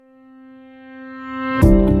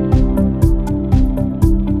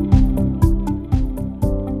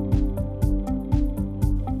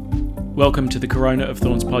Welcome to the Corona of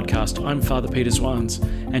Thorns podcast. I'm Father Peter Swans,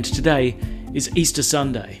 and today is Easter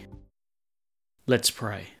Sunday. Let's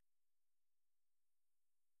pray.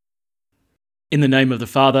 In the name of the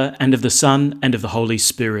Father, and of the Son, and of the Holy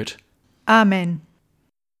Spirit. Amen.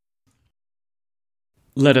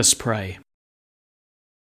 Let us pray.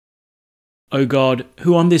 O God,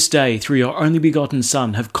 who on this day, through your only begotten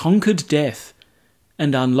Son, have conquered death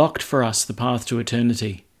and unlocked for us the path to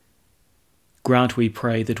eternity, grant, we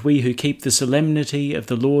pray, that we who keep the solemnity of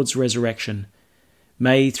the Lord's resurrection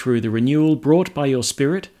may, through the renewal brought by your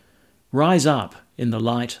Spirit, rise up in the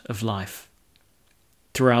light of life.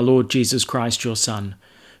 Through our Lord Jesus Christ, your Son,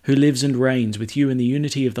 who lives and reigns with you in the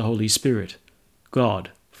unity of the Holy Spirit,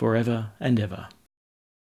 God, for ever and ever.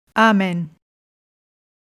 Amen.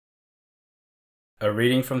 A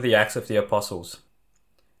reading from the Acts of the Apostles.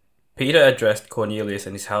 Peter addressed Cornelius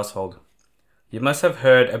and his household. You must have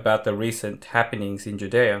heard about the recent happenings in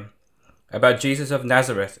Judea, about Jesus of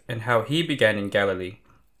Nazareth and how he began in Galilee,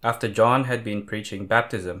 after John had been preaching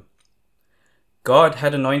baptism. God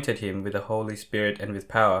had anointed him with the Holy Spirit and with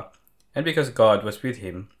power, and because God was with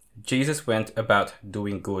him, Jesus went about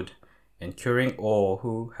doing good and curing all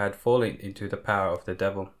who had fallen into the power of the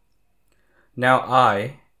devil. Now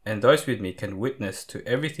I, and those with me, can witness to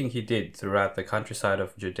everything he did throughout the countryside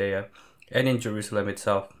of Judea and in Jerusalem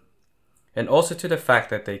itself, and also to the fact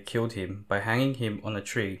that they killed him by hanging him on a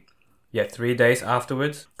tree. Yet 3 days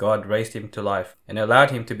afterwards, God raised him to life and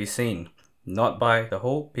allowed him to be seen, not by the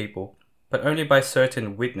whole people, but only by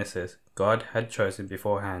certain witnesses God had chosen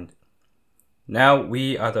beforehand. Now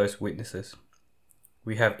we are those witnesses.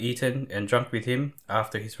 We have eaten and drunk with him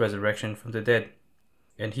after his resurrection from the dead,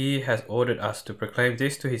 and he has ordered us to proclaim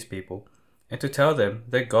this to his people and to tell them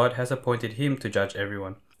that God has appointed him to judge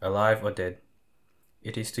everyone, alive or dead.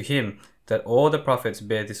 It is to him that all the prophets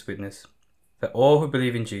bear this witness, that all who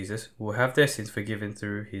believe in Jesus will have their sins forgiven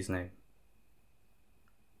through his name.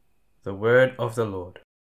 The word of the Lord.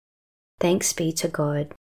 Thanks be to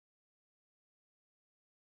God.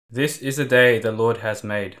 This is the day the Lord has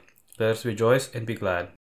made. Let us rejoice and be glad.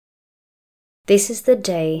 This is the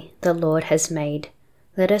day the Lord has made.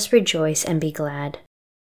 Let us rejoice and be glad.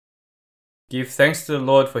 Give thanks to the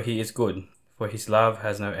Lord, for he is good, for his love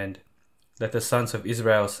has no end. Let the sons of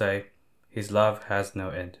Israel say, his love has no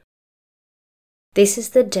end. This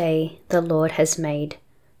is the day the Lord has made.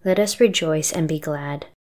 Let us rejoice and be glad.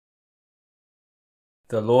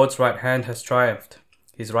 The Lord's right hand has triumphed.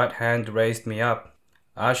 His right hand raised me up.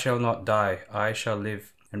 I shall not die, I shall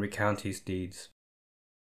live and recount his deeds.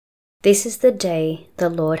 This is the day the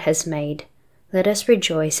Lord has made. Let us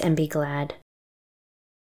rejoice and be glad.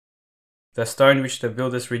 The stone which the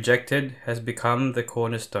builders rejected has become the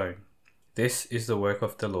cornerstone. This is the work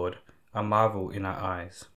of the Lord, a marvel in our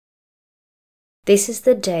eyes. This is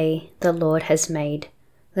the day the Lord has made.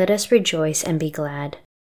 Let us rejoice and be glad.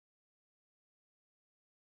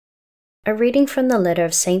 A reading from the letter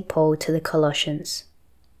of St. Paul to the Colossians.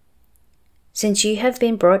 Since you have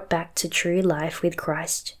been brought back to true life with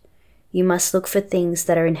Christ, you must look for things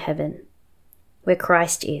that are in heaven, where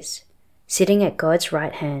Christ is, sitting at God's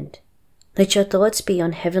right hand. Let your thoughts be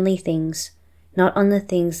on heavenly things, not on the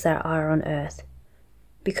things that are on earth,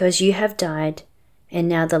 because you have died, and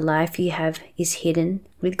now the life you have is hidden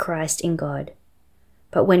with Christ in God.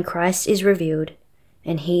 But when Christ is revealed,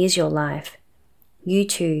 and he is your life, you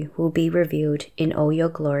too will be revealed in all your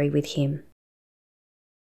glory with him.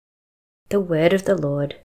 The word of the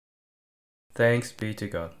Lord. Thanks be to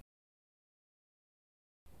God.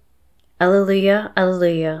 Alleluia,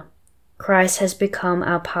 alleluia. Christ has become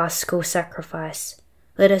our paschal sacrifice.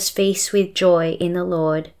 Let us feast with joy in the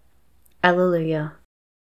Lord. Alleluia.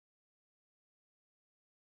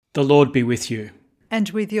 The Lord be with you. And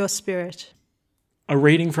with your spirit. A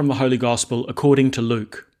reading from the Holy Gospel according to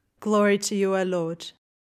Luke. Glory to you, O Lord.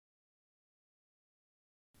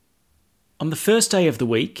 On the first day of the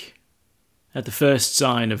week, at the first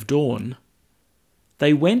sign of dawn,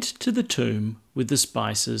 they went to the tomb with the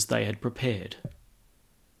spices they had prepared.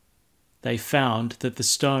 They found that the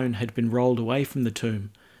stone had been rolled away from the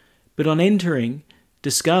tomb, but on entering,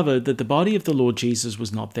 discovered that the body of the Lord Jesus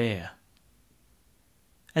was not there.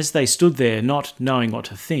 As they stood there, not knowing what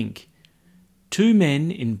to think, 2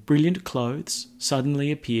 men in brilliant clothes suddenly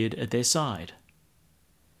appeared at their side.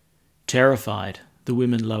 Terrified, the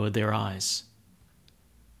women lowered their eyes.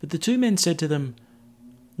 But the 2 men said to them,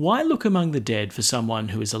 "Why look among the dead for someone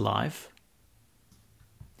who is alive?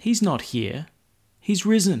 He's not here. He's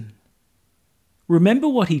risen. Remember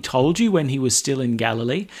what he told you when he was still in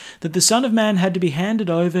Galilee, that the Son of Man had to be handed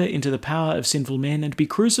over into the power of sinful men and be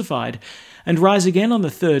crucified, and rise again on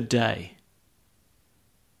the 3rd day."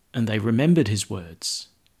 and they remembered his words.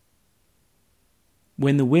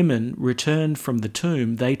 When the women returned from the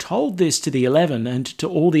tomb, they told this to the 11 and to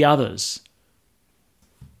all the others.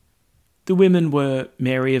 The women were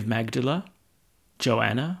Mary of Magdala,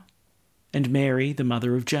 Joanna, and Mary, the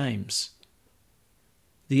mother of James.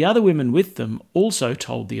 The other women with them also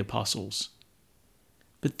told the apostles.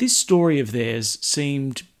 But this story of theirs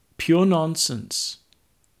seemed pure nonsense,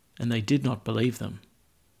 and they did not believe them.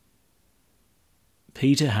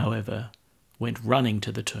 Peter, however, went running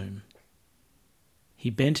to the tomb. He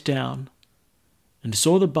bent down and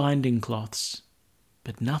saw the binding cloths,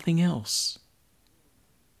 but nothing else.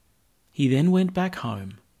 He then went back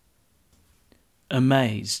home,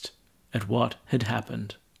 amazed at what had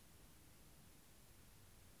happened.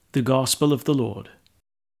 The Gospel of the Lord.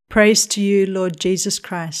 Praise to you, Lord Jesus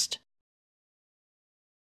Christ.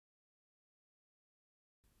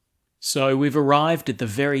 So we've arrived at the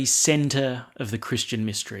very centre of the Christian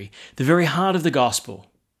mystery, the very heart of the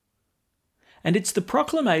Gospel. And it's the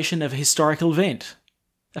proclamation of a historical event,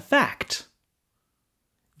 a fact.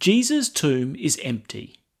 Jesus' tomb is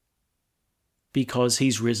empty because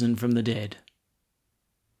he's risen from the dead.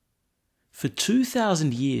 For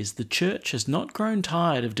 2,000 years, the church has not grown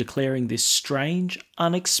tired of declaring this strange,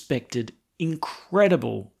 unexpected,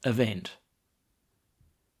 incredible event.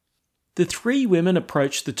 The three women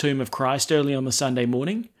approach the tomb of Christ early on the Sunday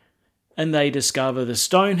morning, and they discover the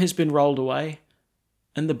stone has been rolled away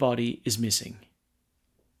and the body is missing.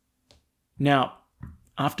 Now,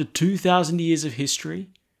 after 2,000 years of history,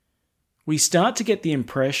 we start to get the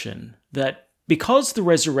impression that because the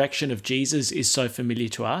resurrection of Jesus is so familiar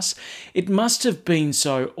to us, it must have been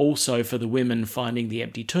so also for the women finding the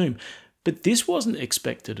empty tomb. But this wasn't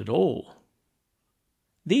expected at all.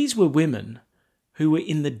 These were women who were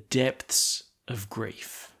in the depths of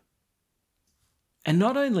grief. And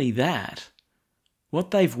not only that,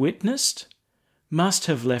 what they've witnessed must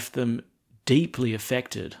have left them deeply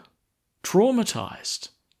affected, traumatized.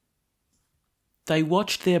 They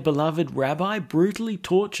watched their beloved rabbi brutally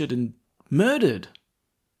tortured and murdered.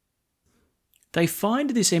 They find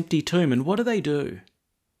this empty tomb, and what do?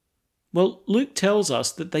 Well, Luke tells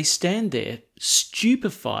us that they stand there,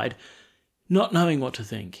 stupefied, not knowing what to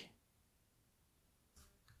think.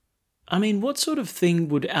 I mean, what sort of thing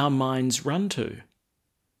would our minds run to?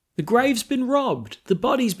 The grave's been robbed, the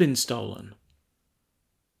body's been stolen.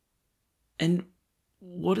 And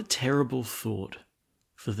what a terrible thought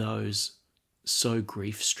for those so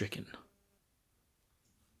grief-stricken.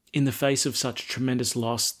 In the face of such tremendous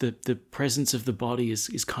loss, the presence of the body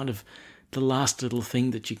is kind of the last little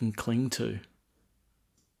thing that you can cling to.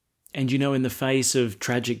 And in the face of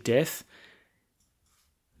tragic death,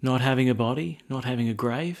 not having a body, not having a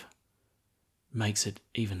grave, makes it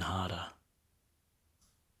even harder.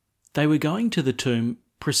 They were going to the tomb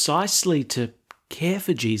precisely to care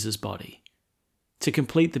for Jesus' body, to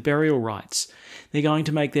complete the burial rites. They're going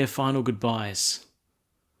to make their final goodbyes,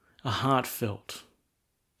 a heartfelt,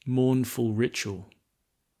 mournful ritual.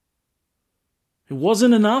 It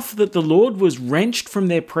wasn't enough that the Lord was wrenched from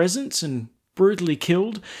their presence and brutally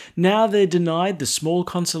killed. Now they're denied the small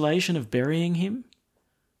consolation of burying him.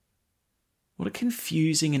 What a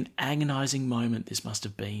confusing and agonizing moment this must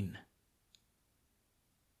have been.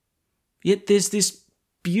 Yet there's this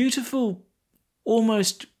beautiful,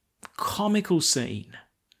 almost comical scene.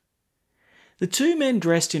 The two men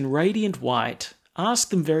dressed in radiant white ask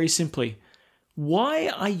them very simply, "Why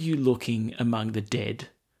are you looking among the dead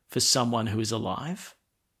for someone who is alive?"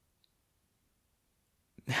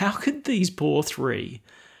 How could these poor three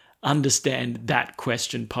understand that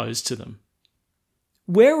question posed to them?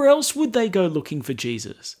 Where else would they go looking for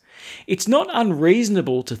Jesus? It's not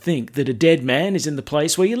unreasonable to think that a dead man is in the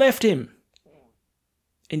place where you left him.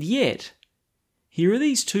 And yet, here are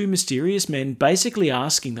these two mysterious men basically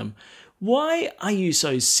asking them, "Why are you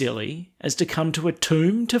so silly as to come to a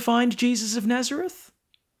tomb to find Jesus of Nazareth?"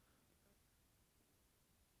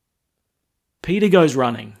 Peter goes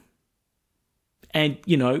running. And,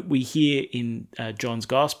 we hear in John's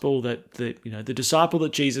Gospel that the disciple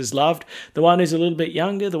that Jesus loved, the one who's a little bit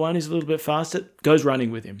younger, the one who's a little bit faster, goes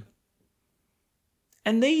running with him.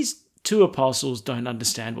 And these two apostles don't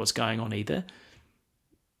understand what's going on either.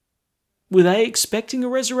 Were they expecting a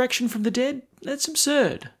resurrection from the dead? That's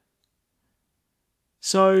absurd.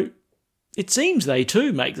 So it seems they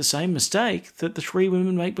too make the same mistake that the three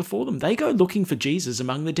women make before them. They go looking for Jesus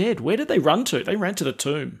among the dead. Where did they run to? They ran to the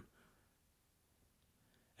tomb.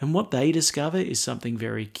 And what they discover is something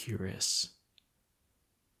very curious.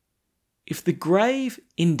 If the grave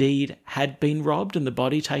indeed had been robbed and the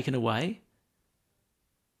body taken away,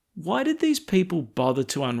 why did these people bother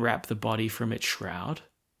to unwrap the body from its shroud?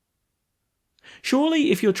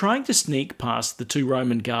 Surely, if you're trying to sneak past the 2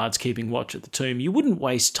 Roman guards keeping watch at the tomb, you wouldn't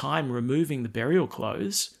waste time removing the burial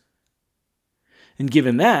clothes. And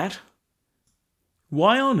given that,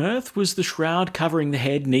 why on earth was the shroud covering the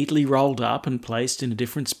head neatly rolled up and placed in a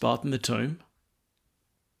different spot in the tomb?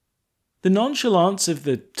 The nonchalance of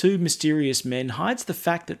the 2 mysterious men hides the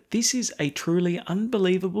fact that this is a truly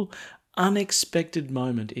unbelievable, unexpected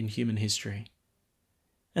moment in human history.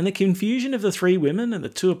 And the confusion of the 3 women and the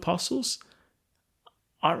 2 apostles,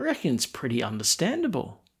 I reckon it's pretty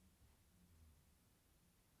understandable.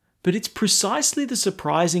 But it's precisely the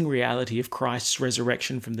surprising reality of Christ's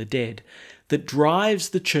resurrection from the dead that drives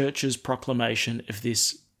the church's proclamation of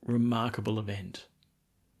this remarkable event.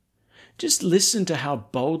 Just listen to how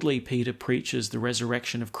boldly Peter preaches the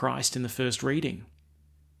resurrection of Christ in the first reading.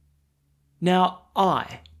 Now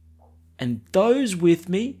I, and those with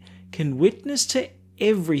me, can witness to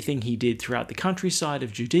everything he did throughout the countryside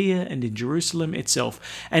of Judea and in Jerusalem itself,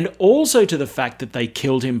 and also to the fact that they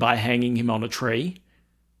killed him by hanging him on a tree.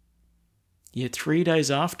 Yet 3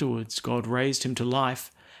 days afterwards, God raised him to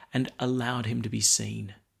life and allowed him to be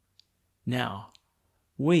seen. Now,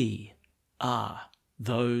 we are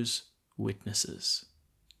those witnesses.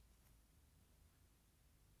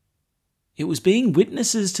 It was being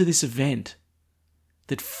witnesses to this event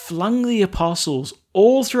that flung the apostles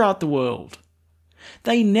all throughout the world.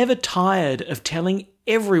 They never tired of telling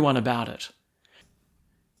everyone about it.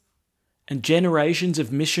 And generations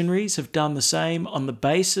of missionaries have done the same on the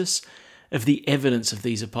basis of the evidence of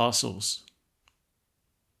these apostles.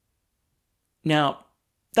 Now,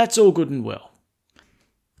 that's all good and well.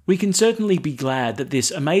 We can certainly be glad that this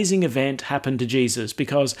amazing event happened to Jesus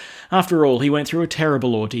because, after all, he went through a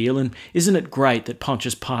terrible ordeal, and isn't it great that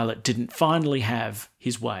Pontius Pilate didn't finally have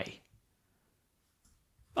his way?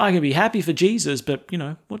 I can be happy for Jesus, but,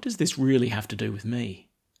 what does this really have to do with me?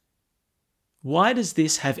 Why does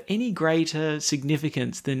this have any greater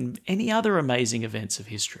significance than any other amazing events of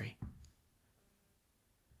history?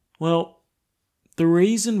 Well, the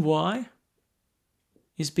reason why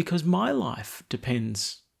is because my life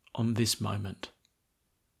depends on this moment.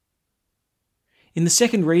 In the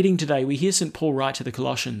second reading today, we hear St. Paul write to the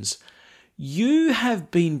Colossians, "You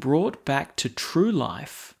have been brought back to true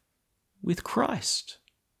life with Christ."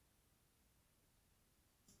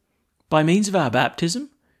 By means of our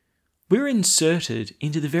baptism, we're inserted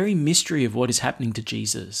into the very mystery of what is happening to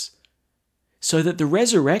Jesus, so that the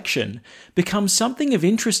resurrection becomes something of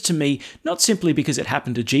interest to me, not simply because it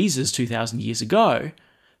happened to Jesus 2,000 years ago,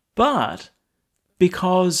 but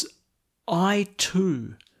because I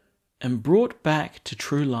too am brought back to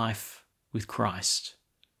true life with Christ.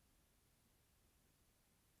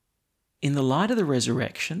 In the light of the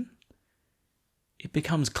resurrection, it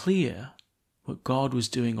becomes clear what God was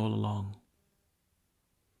doing all along.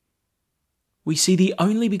 We see the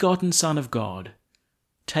only begotten Son of God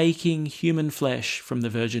taking human flesh from the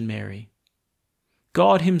Virgin Mary.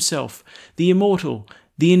 God himself, the immortal,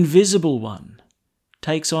 the invisible one,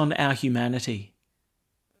 takes on our humanity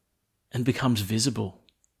and becomes visible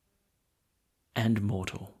and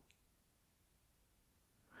mortal.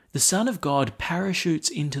 The Son of God parachutes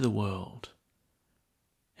into the world,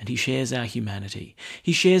 and he shares our humanity.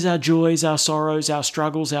 He shares our joys, our sorrows, our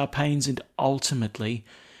struggles, our pains, and ultimately,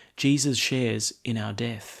 Jesus shares in our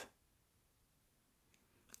death.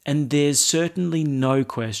 And there's certainly no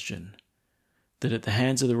question that at the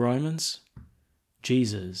hands of the Romans,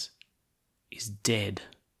 Jesus is dead.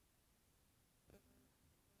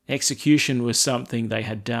 Execution was something they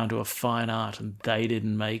had down to a fine art, and they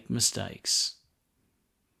didn't make mistakes.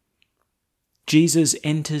 Jesus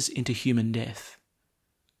enters into human death,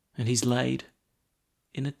 and he's laid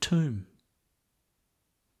in a tomb.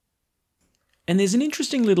 And there's an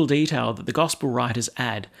interesting little detail that the gospel writers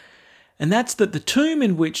add, and that's that the tomb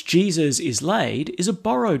in which Jesus is laid is a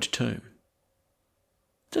borrowed tomb.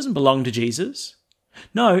 It doesn't belong to Jesus.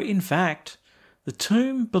 No, in fact, the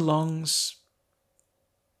tomb belongs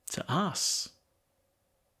to us.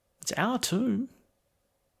 It's our tomb.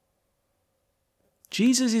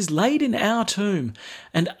 Jesus is laid in our tomb,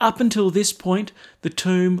 and up until this point, the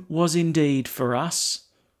tomb was indeed, for us,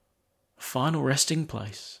 a final resting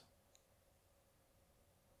place.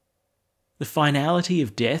 The finality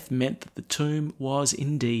of death meant that the tomb was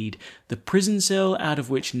indeed the prison cell out of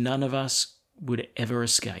which none of us would ever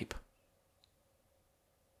escape.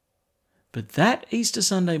 But that Easter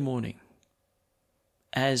Sunday morning,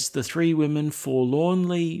 as the 3 women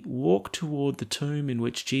forlornly walk toward the tomb in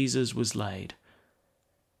which Jesus was laid,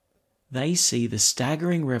 they see the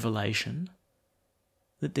staggering revelation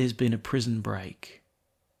that there's been a prison break.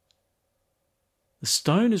 The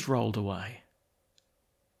stone is rolled away,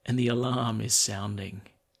 and the alarm is sounding.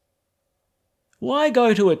 Why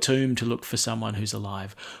go to a tomb to look for someone who's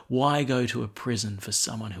alive? Why go to a prison for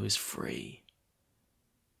someone who is free?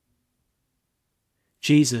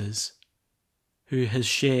 Jesus, who has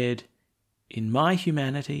shared in my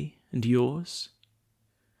humanity and yours,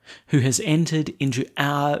 who has entered into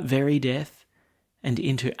our very death and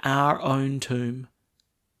into our own tomb,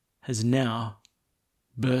 has now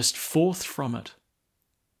burst forth from it.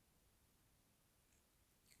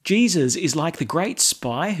 Jesus is like the great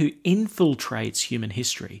spy who infiltrates human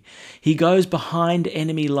history. He goes behind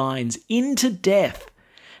enemy lines into death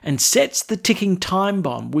and sets the ticking time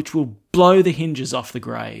bomb which will blow the hinges off the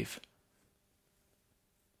grave.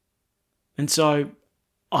 And so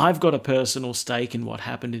I've got a personal stake in what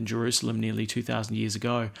happened in Jerusalem nearly 2,000 years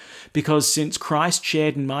ago, because since Christ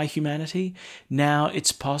shared in my humanity, now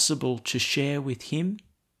it's possible to share with him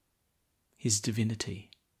his divinity.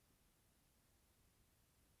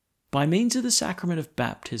 By means of the sacrament of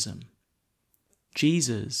baptism,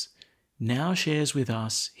 Jesus now shares with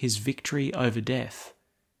us his victory over death.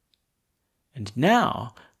 And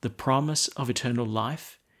now the promise of eternal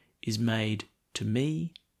life is made to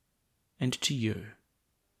me and to you.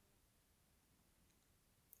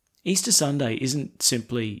 Easter Sunday isn't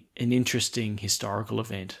simply an interesting historical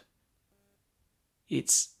event.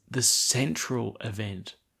 It's the central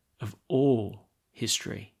event of all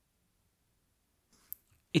history.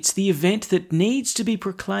 It's the event that needs to be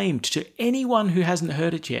proclaimed to anyone who hasn't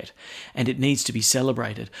heard it yet, and it needs to be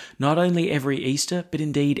celebrated, not only every Easter, but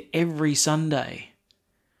indeed every Sunday,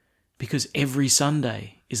 because every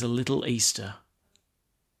Sunday is a little Easter.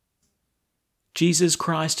 Jesus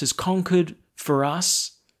Christ has conquered for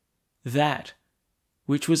us that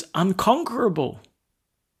which was unconquerable.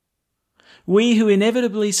 We who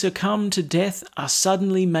inevitably succumb to death are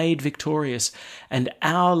suddenly made victorious, and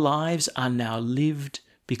our lives are now lived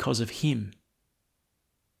because of him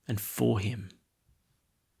and for him.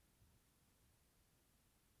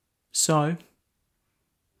 So,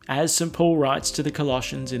 as St. Paul writes to the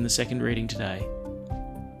Colossians in the second reading today,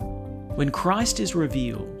 when Christ is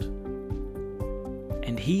revealed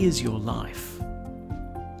and he is your life,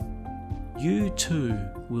 you too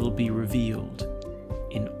will be revealed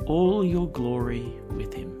in all your glory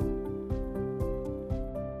with him.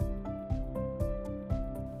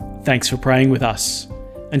 Thanks for praying with us,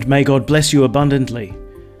 and may God bless you abundantly,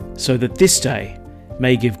 so that this day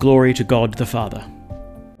may give glory to God the Father.